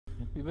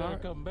You better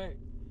come back.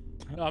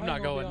 I'm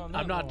not going.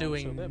 I'm not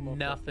doing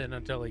nothing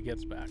until he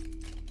gets back.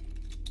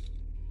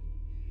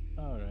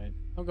 All right.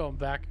 I'm going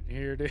back in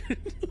here, dude.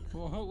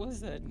 What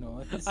was that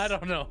noise? I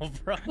don't know,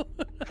 bro.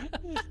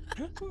 We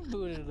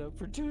booted it up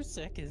for 2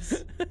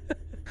 seconds.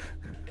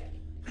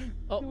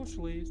 Oh, No,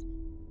 please.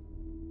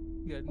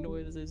 You got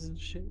noises and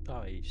shit.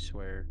 Oh, you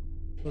swear.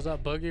 was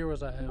that Buggy or was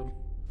that him?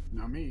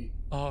 Not me.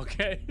 Oh,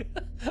 okay.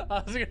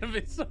 I was gonna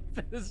be so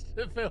pissed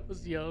if it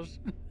was Yosh.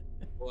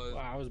 Wow,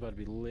 I was about to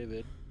be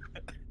livid.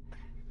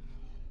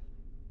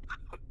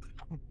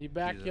 You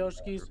back,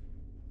 Yoshkis?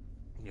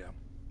 Yeah.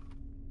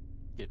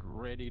 Get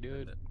ready,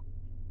 dude.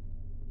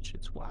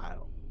 Shit's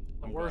wild.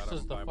 The worst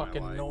is the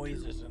fucking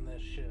noises in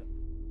this shit.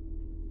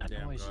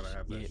 Damn, God, I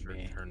have that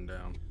shit turned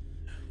down.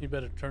 You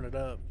better turn it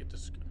up. Get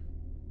this.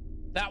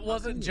 That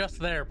wasn't just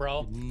there,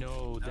 bro.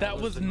 No, that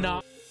was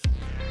not.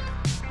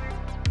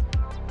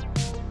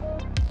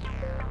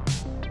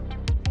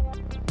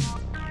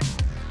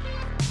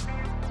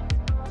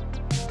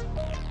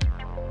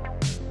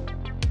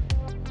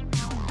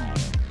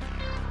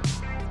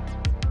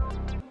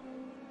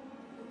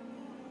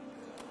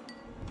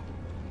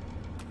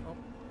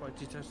 Why'd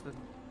you touch the...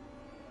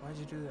 Why'd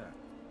you do that?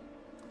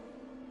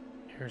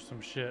 Here's some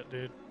shit,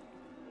 dude.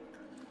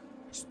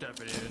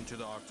 Stepping into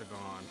the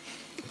octagon.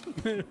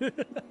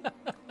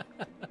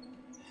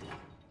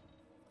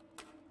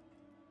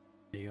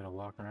 You gotta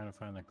walk around and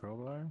find the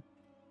crowbar?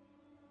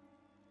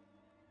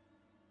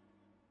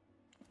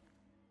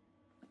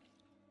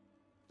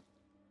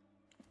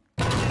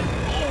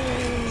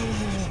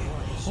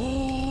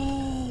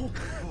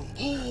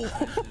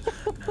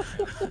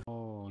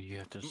 Oh, you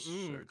have to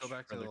search go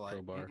back to the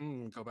light.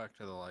 Go back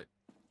to the light.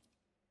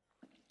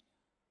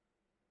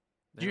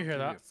 Did you hear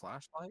that? A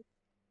flashlight?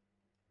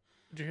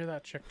 Did you hear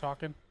that chick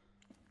talking?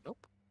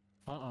 Nope.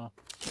 I'm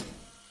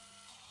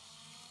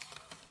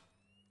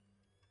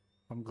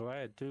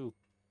glad too.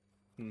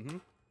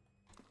 Dude,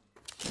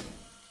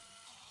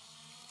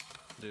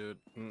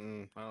 I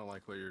don't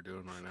like what you're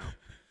doing right now.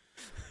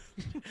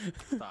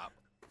 Stop.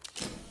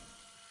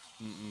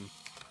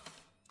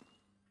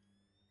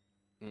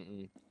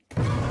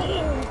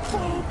 Oh,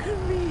 fuck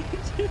me,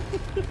 dude.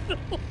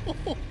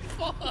 Oh,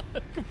 fuck,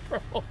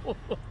 bro.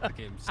 That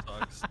game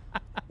sucks.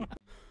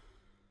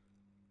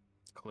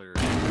 Clear.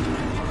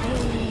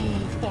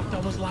 Oh, fuck,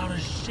 that was loud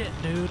as shit,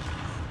 dude.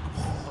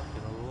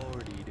 Fucking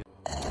lordy, dude.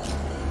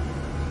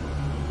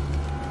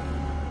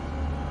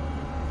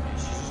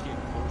 She's just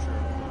getting closer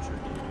and closer,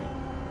 dude.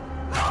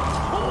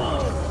 Oh,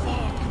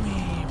 fuck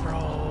me,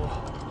 bro.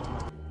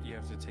 You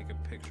have to take a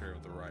picture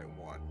of the right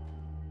one.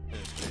 And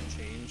it's gonna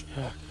change.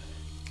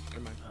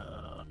 Never mind.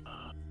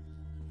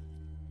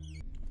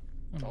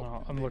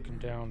 Oh, I'm looking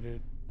down,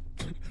 dude.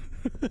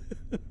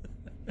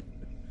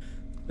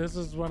 This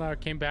is when I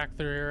came back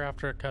through here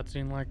after a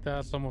cutscene like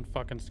that. Someone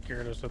fucking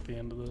scared us at the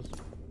end of this.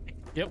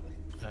 Yep.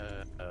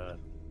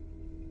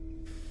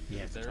 You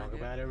have to talk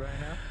about it right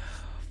now?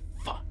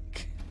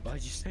 Fuck.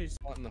 Why'd you say so?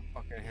 What in the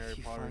fucking Harry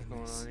Potter's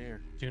going on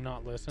here? Do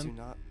not listen. Do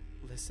not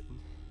listen.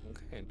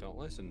 Okay, don't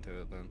listen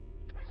to it then.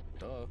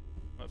 Duh.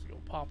 Let's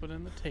go pop it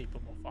in the tape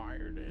of a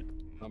fire, dude.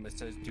 It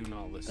says do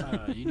not listen.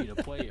 You need to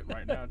play it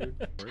right now,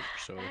 dude.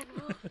 So. And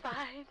we'll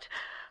find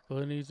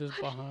Looney's is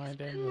behind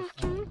him.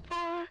 looking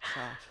for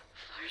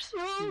so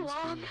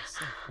long.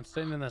 I'm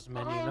staying in this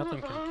menu.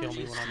 Nothing can kill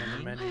me when I'm in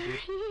the menu, dude.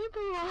 He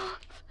belongs.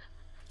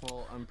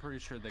 Well, I'm pretty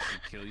sure they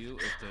could kill you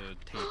if the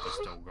tape is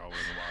still going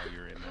while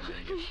you're in the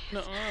menu.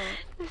 No.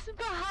 This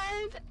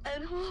behind,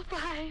 and we'll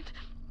find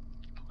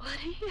what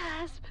he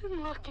has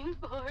been looking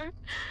for.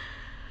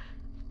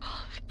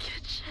 Paul's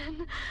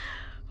kitchen,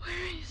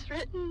 where he's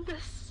written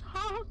this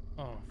song.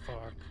 Oh,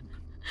 fuck.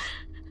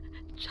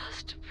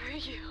 Just for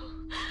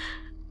you.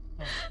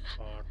 Oh,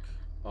 fuck.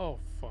 Oh,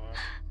 fuck.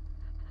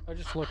 I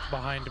just looked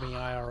behind me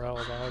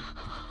IRL, dog.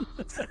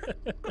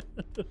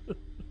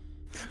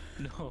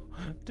 No,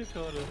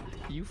 Dakota,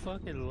 you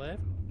fucking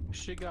left.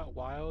 Shit got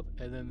wild,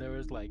 and then there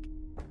was like,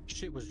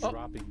 shit was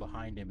dropping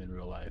behind him in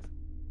real life.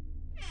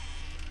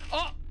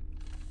 Oh!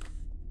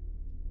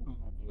 Oh,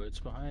 it's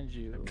behind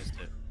you. I missed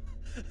it.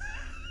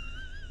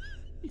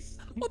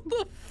 What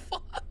the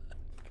fuck?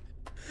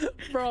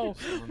 Bro,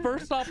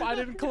 first off, I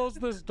didn't close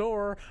this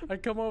door. I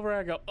come over and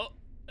I go, oh,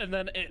 and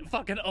then it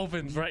fucking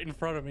opens right in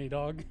front of me,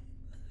 dog.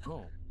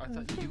 Oh, I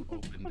thought you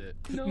opened it.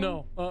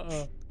 No,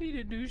 He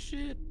didn't do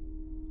shit.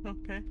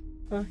 Okay.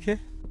 Okay.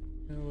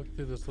 Look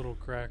through this little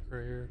crack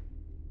right here.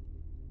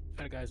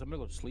 Alright, guys, I'm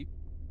gonna go to sleep.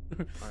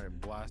 Alright,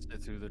 blast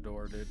it through the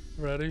door, dude.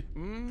 Ready?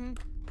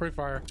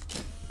 Pre-fire.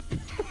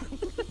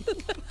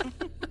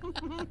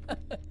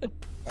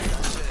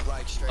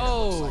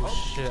 Oh,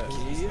 shit.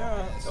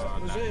 Yeah,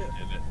 that was it.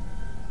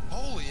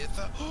 Holy,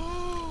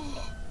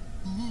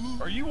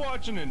 Are you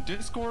watching in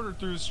Discord or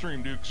through the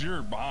stream, dude? Because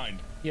you're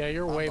behind. Yeah,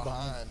 you're way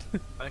behind.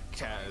 That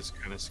cat is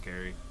kind of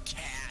scary.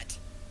 Cat.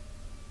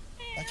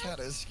 That cat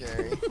is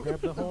scary.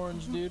 Grab the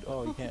horns, dude.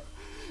 Oh, you can't.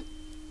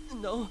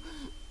 No,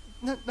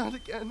 not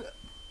again.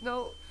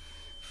 No,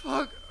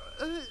 fuck.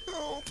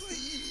 Oh,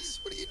 please.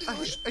 What are you doing?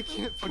 I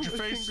can't. Put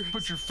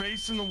your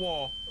face in the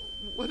wall.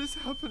 What is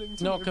happening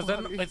to No, my because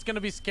then body? it's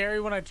gonna be scary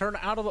when I turn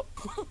out of the.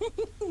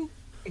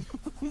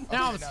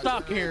 Now I'm now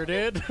stuck turn here,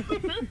 dude.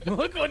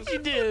 Look what you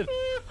did.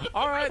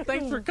 All right,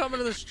 thanks for coming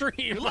to the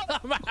stream.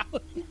 I'm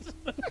out.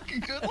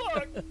 Good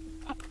luck.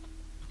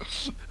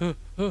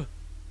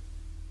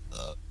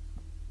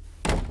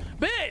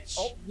 Bitch!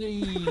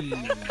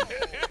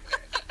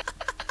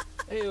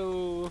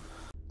 Ew.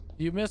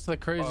 You missed the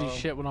crazy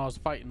shit when I was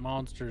fighting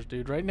monsters,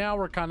 dude. Right now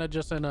we're kind of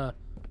just in a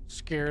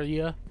scare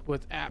ya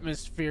with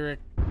atmospheric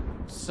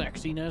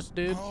sexiness,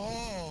 dude.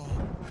 Oh,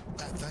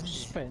 that thunder.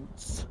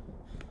 Suspense.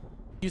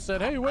 You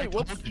said, "Hey, wait,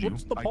 what's the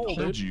poll, I told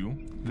dude?"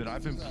 you that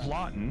I've been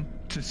plotting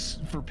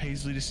for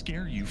Paisley to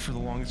scare you for the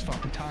longest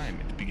fucking time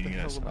at the beginning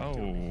of this. Oh.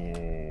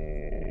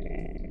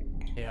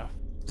 Yeah.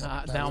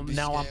 That Now would be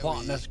I'm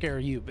plotting to scary. scare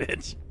you,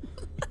 bitch.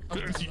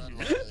 You did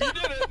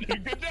it!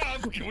 Good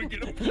job! Can we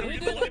get the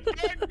light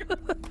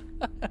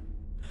back?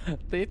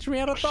 Teach me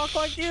how to talk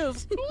like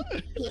this.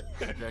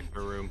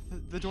 Projector room.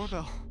 The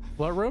doorbell.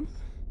 What room?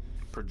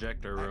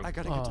 Projector room. I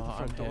gotta get to the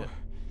front I'm door.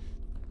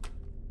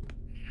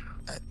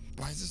 dead.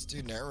 Why is this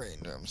dude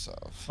narrating to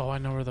himself? Oh, I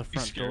know where the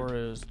front scared. door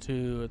is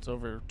too. It's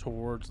over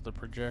towards the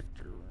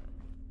projector room.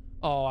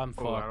 Oh, I'm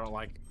Oh, I fucked. don't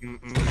like.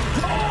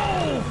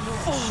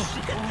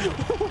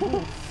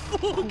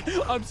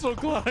 I'm so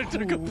glad I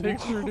took a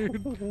picture,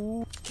 dude.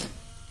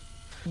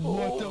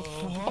 What the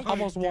fuck? I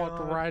almost walked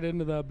right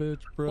into that bitch,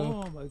 bro.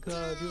 Oh my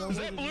god, dude. Is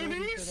that Blue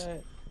Knees? I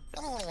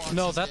don't want to watch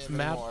No, this that's game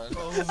Matt. anymore.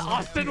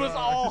 Austin was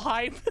all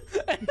hype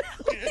and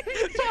now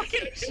he's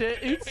talking shit.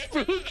 It's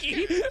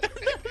spooky.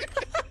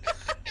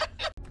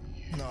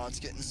 No, it's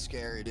getting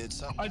scary, dude.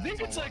 Something I think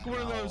that's it's like one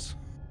of those.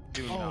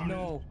 Oh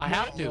no. I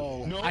have to.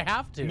 No. I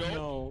have to.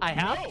 No. I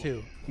have No.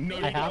 to. No,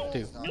 I have to.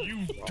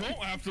 You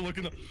don't have to look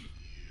in the.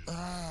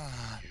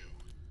 Ah,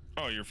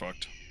 Oh, you're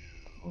fucked.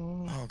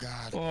 oh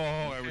god. Oh,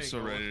 I was so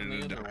ready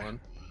to the die. one.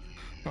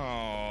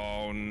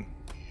 Oh.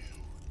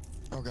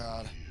 Oh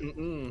god.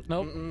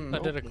 Nope. I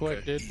did it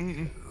quick, dude.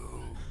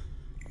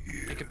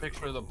 Take a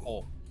picture of the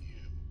pole.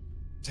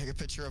 Take a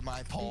picture of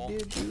my pole.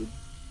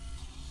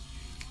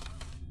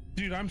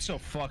 Dude, I'm so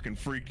fucking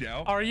freaked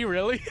out. Are you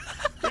really?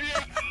 Yeah.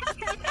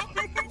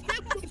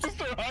 Just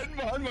start hiding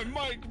behind my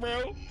mic,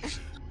 bro.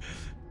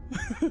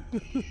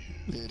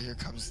 Dude, here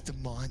comes the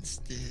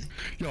monster.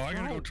 Yo, I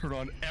gotta go turn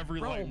on every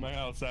light in my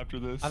house after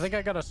this. I think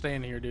I gotta stay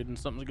in here, dude, and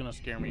something's gonna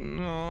scare me.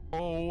 No, I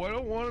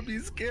don't want to be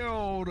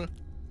scared.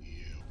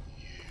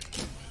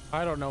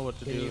 I don't know what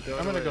to do. you go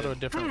I'm gonna to go to a- a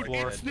different Dude,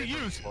 floor. it's the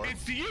use.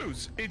 It's the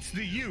use. It's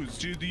the use,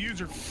 dude. The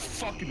use are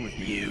fucking with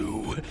me.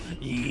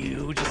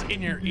 You just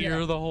in your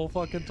ear the whole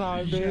fucking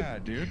time, dude. Yeah,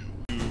 dude.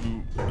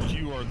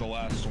 You are the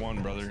last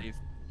one, brother. See if,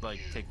 like,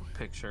 take a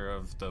picture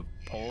of the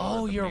pole.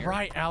 Oh, or the you're mirror.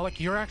 right, Alec.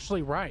 You're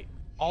actually right.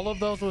 All of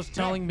those was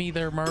telling me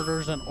their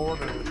murders in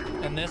order,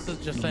 and this is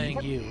just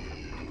saying you.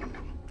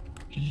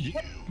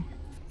 Yep.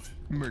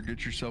 You better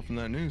get yourself in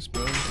that noose,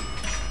 bud.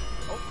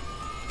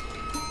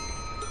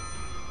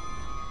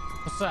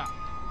 What's that?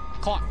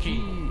 Clock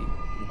key.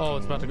 Oh,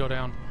 it's about to go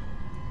down.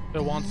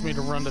 It wants me to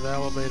run to the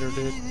elevator,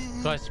 dude.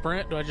 Do I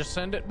sprint? Do I just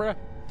send it, bruh?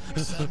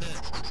 Send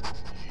it.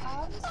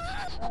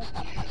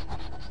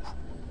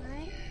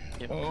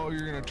 Oh,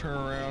 you're gonna turn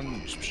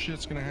around. Some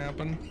shit's gonna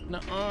happen.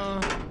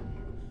 Nuh-uh.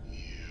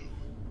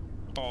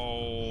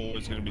 Oh,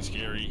 it's gonna be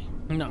scary.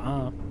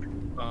 Nuh-uh.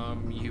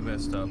 You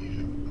messed up.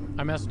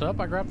 I messed up.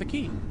 I grabbed the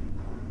key.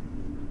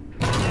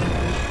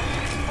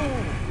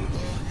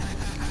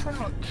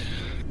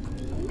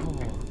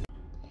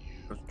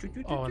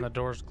 Oh, and the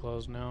door's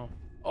closed now.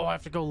 Oh, I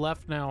have to go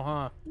left now,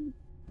 huh?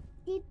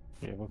 You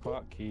have a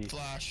clock key.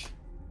 Flash.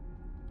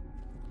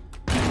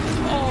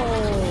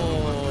 Oh!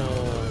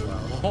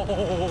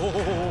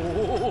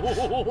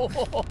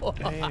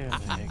 Damn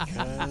it,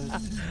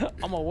 cuz.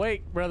 I'm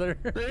awake, brother.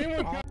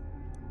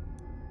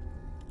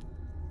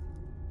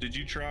 Did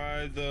you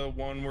try the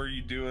one where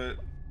you do it,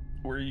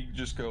 where you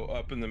just go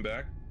up and then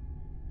back?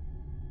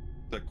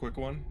 That quick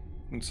one,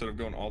 instead of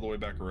going all the way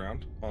back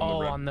around on the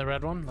red? On the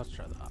red one? Let's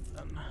try that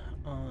then.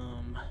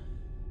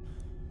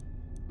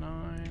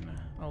 9,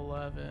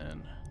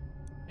 11,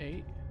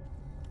 8.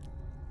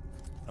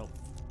 Nope.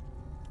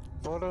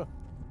 Sorta.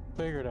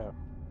 Figured out.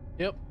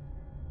 Yep.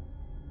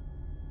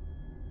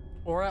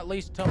 Or at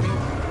least tell me.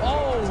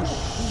 Oh,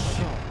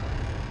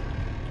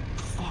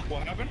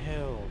 What happened?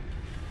 Hell.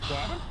 What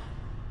happened?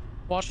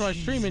 watch my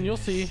stream and you'll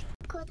see.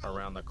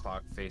 Around the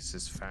clock face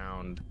is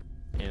found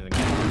in the.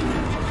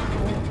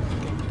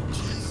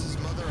 Jesus,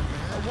 mother of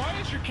Mary. Why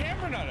is your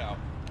camera not out?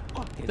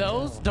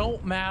 Those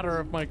don't matter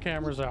if my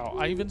camera's out.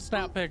 I even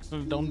snap pics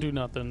and don't do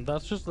nothing.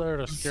 That's just there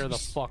to scare the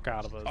fuck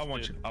out of us. I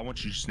want dude. you. I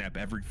want you to snap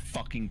every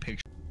fucking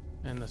picture.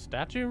 In the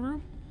statue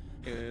room?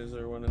 Is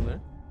there one in there?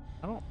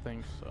 I don't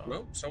think so.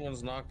 Nope.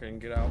 Someone's knocking.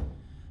 Get out.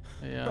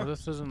 Yeah,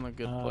 this isn't a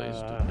good place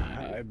to be.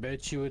 I Dude.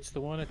 bet you it's the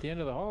one at the end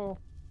of the hall.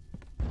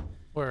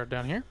 Where?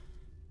 Down here?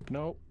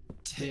 Nope.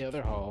 The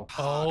other hall.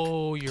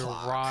 Oh, you're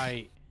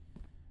right.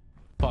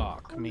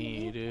 Fuck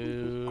me,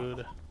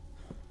 dude.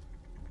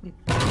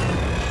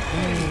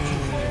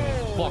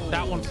 Fuck,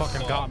 that one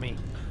fucking got me.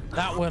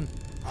 That one.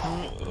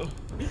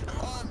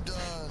 I'm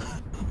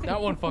done. That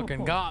one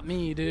fucking got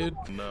me, dude.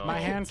 No. My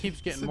hand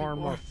keeps getting more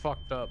and more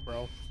fucked up,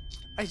 bro.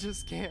 I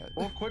just can't.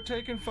 Well, quit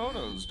taking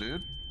photos,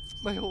 dude.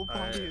 My whole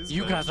body is.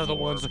 You guys are the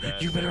more ones.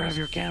 bad You better news. have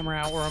your camera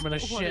out, or I'm gonna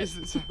Why shit. is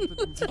this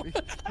happening to me?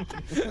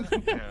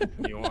 Yeah,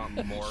 you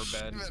want more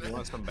bad? You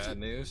want some bad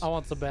news? I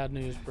want some bad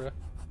news, bro.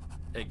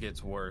 It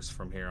gets worse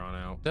from here on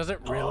out. Does it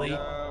really?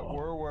 Yeah,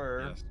 we're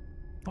aware. Yes.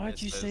 Why'd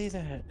It you say says-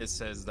 that? It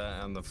says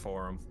that on the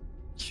forum.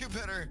 You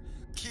better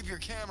keep your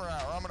camera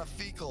out or I'm gonna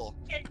fecal.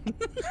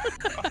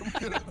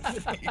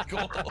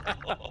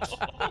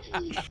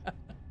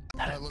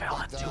 That look fell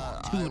like into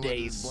that, a I wouldn't 2-day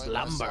blame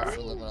myself slumber.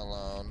 for living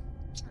alone.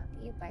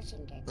 You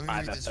brushing dirt. Let me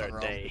read this one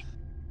wrong.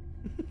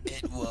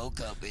 It woke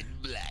up in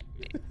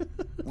blackness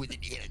with an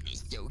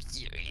illness so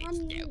serious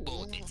that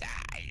both its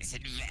eyes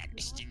had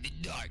vanished in the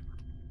dark.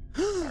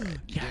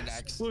 You're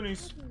next.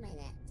 Loonies.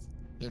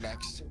 You're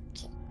next.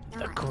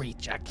 The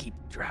creature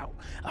kept out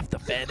of the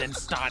bed and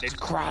started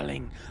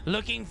crawling,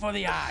 looking for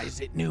the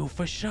eyes it knew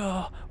for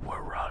sure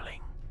were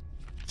rolling.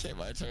 Okay,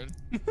 my turn.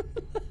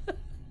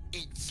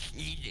 It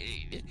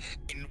slithered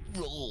and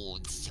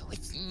rolled so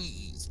its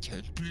knees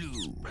turned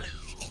blue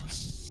and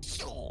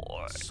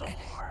sore.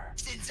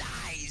 Since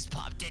eyes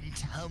popped and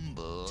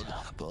tumbled,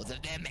 both of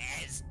them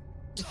as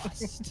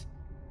dust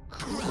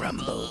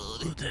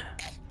crumbled.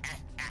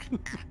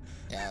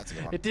 Yeah, that's a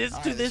good one. It is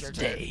All to right, this it's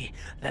your turn. day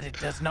that it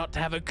does not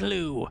have a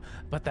clue,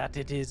 but that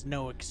it is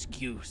no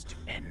excuse to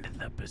end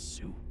the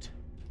pursuit.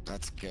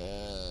 That's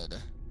good.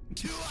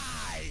 2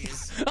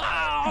 eyes.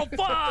 Oh,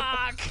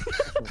 fuck!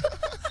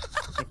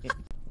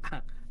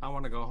 I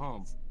want to go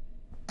home.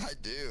 I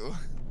do.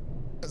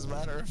 As a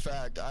matter of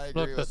fact, I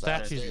agree Look, the with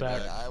that statue's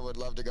statement. back. I would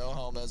love to go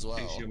home as well.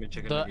 Please shoot me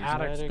chicken The nuggets.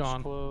 attic's Attic's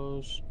gone.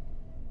 closed.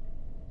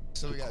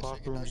 So we The got clock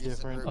chicken room's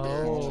nuggets and different. root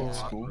beer. Oh.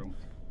 That's cool.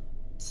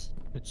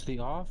 It's the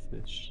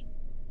office.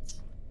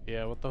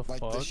 Yeah, what the Like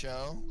fuck? the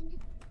show.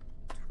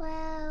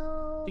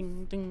 12.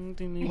 Ding, ding,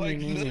 ding, ding, Like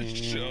ding, the ding,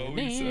 show,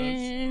 ding, he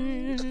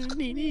ding,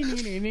 ding,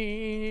 ding,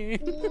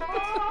 ding.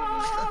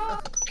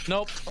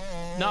 Nope,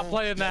 not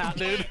playing that,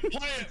 dude.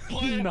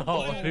 Play it,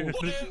 No, dude.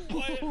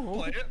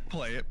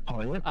 play it.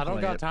 I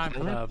don't got time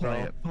for that,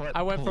 bro.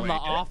 I went from The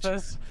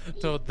Office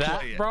to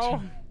that,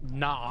 bro.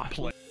 Nah.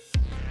 Play